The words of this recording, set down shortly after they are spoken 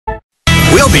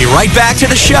We'll be right back to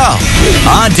the show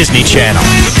on Disney Channel.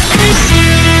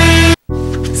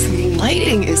 This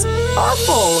lighting is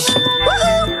awful.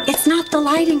 It's not the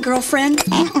lighting, girlfriend.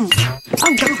 Oh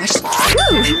gosh.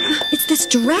 Woo. It's this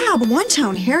drab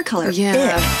one-tone hair color.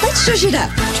 Yeah. Let's zhuzh it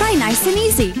up. Try Nice and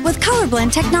Easy with Color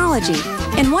Blend technology.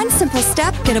 In one simple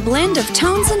step, get a blend of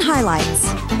tones and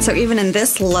highlights. So even in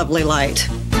this lovely light.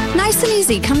 Nice and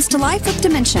Easy comes to life with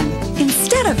dimension.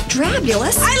 Instead of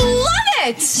drabulous, I love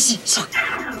it!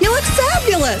 you look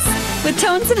fabulous with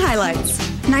tones and highlights.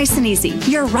 Nice and Easy,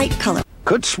 your right color.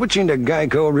 Could switching to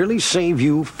Geico really save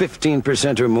you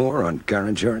 15% or more on car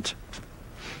insurance?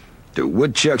 Do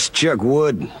woodchucks chuck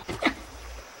wood?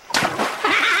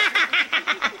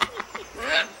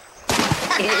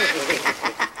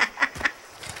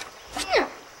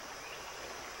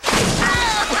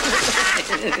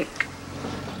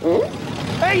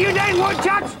 Hey, you dang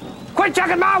woodchucks! Quit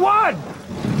chucking my wood!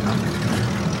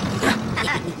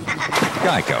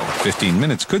 Geico. 15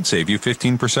 minutes could save you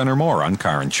 15% or more on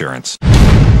car insurance.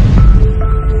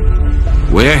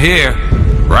 We're here,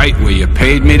 right where you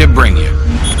paid me to bring you.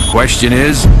 Question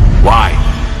is, why?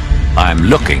 I'm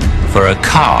looking for a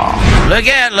car. Look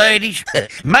out, ladies.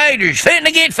 Mater's fitting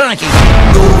to get funky.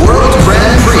 The World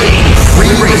Grand Prix.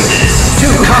 3 races, 2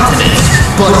 continents,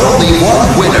 but only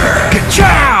one winner.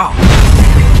 Ka-chow!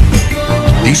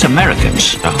 These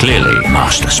Americans are clearly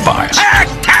master spies.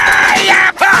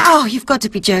 Oh, you've got to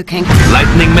be joking.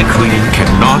 Lightning McQueen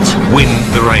cannot win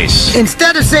the race.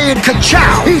 Instead of saying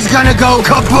ka-chow, he's gonna go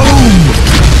kaboom!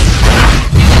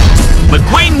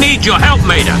 McQueen needs your help,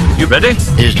 Mater. You ready?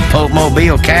 Is the Pope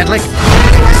Mobile Catholic?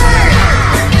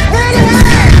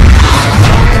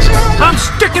 I'm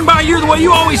sticking by you the way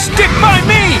you always stick by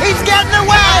me. He's getting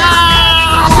away!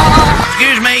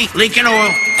 Excuse me, leaking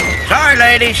oil. Sorry,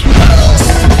 ladies.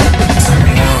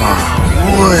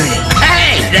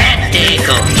 Hey, that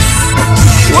tickles.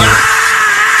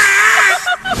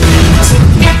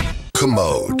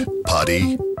 Commode,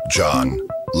 potty, John,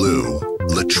 Lou,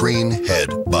 latrine, head,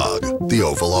 bug, the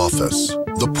Oval Office,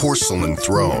 the porcelain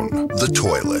throne, the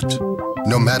toilet.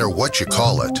 No matter what you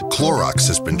call it, Clorox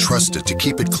has been trusted to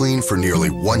keep it clean for nearly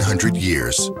 100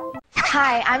 years.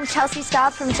 Hi, I'm Chelsea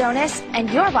Staub from Jonas, and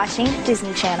you're watching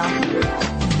Disney Channel.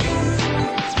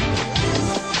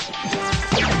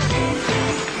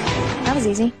 That was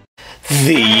easy.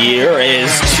 The year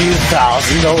is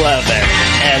 2011,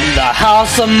 and the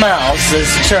House of Mouse has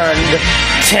turned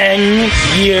 10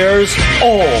 years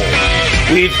old.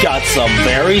 We've got some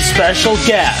very special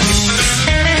guests,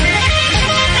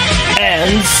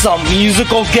 and some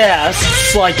musical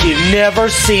guests like you've never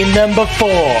seen them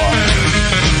before.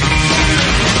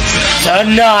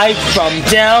 Tonight from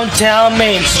downtown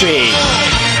Main Street,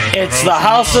 it's the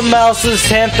House of Mouse's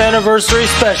 10th anniversary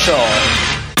special.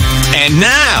 And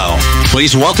now,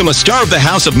 please welcome a star of the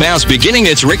House of Mouse beginning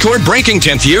its record-breaking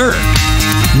 10th year,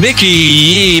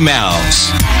 Mickey Mouse.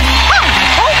 Hi,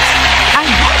 folks. I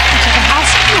wanted to the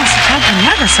House of Mouse 10th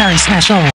anniversary special.